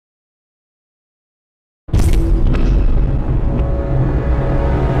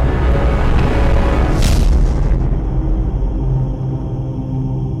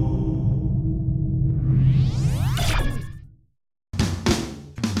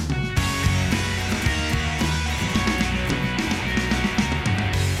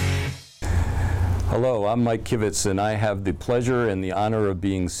Hello, I'm Mike Kivitz, and I have the pleasure and the honor of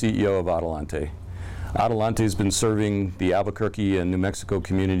being CEO of Adelante. Adelante has been serving the Albuquerque and New Mexico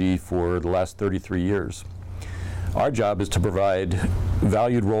community for the last 33 years. Our job is to provide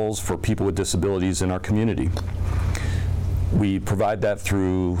valued roles for people with disabilities in our community. We provide that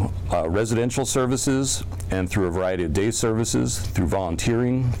through residential services and through a variety of day services, through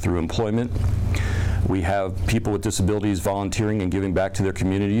volunteering, through employment. We have people with disabilities volunteering and giving back to their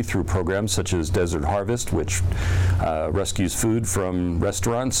community through programs such as Desert Harvest, which rescues food from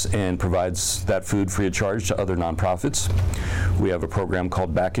restaurants and provides that food free of charge to other nonprofits. We have a program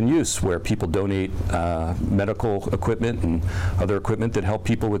called Back in Use, where people donate medical equipment and other equipment that help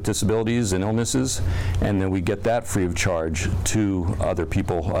people with disabilities and illnesses, and then we get that free of charge to other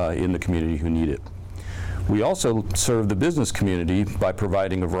people in the community who need it. We also serve the business community by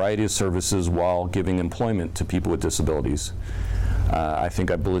providing a variety of services while giving employment to people with disabilities. I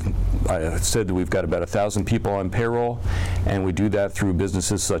believe I said that we've got about 1,000 people on payroll, and we do that through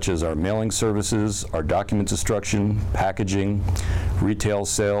businesses such as our mailing services, our document destruction, packaging, retail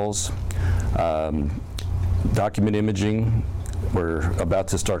sales, document imaging. We're about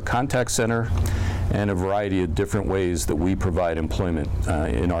to start contact center, and a variety of different ways that we provide employment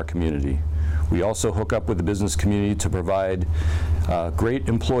in our community. We also hook up with the business community to provide great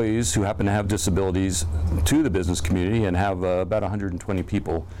employees who happen to have disabilities to the business community, and have about 120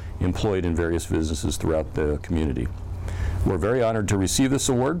 people employed in various businesses throughout the community. We're very honored to receive this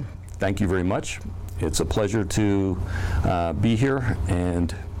award. Thank you very much. It's a pleasure to be here,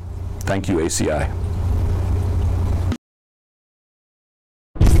 and thank you, ACI.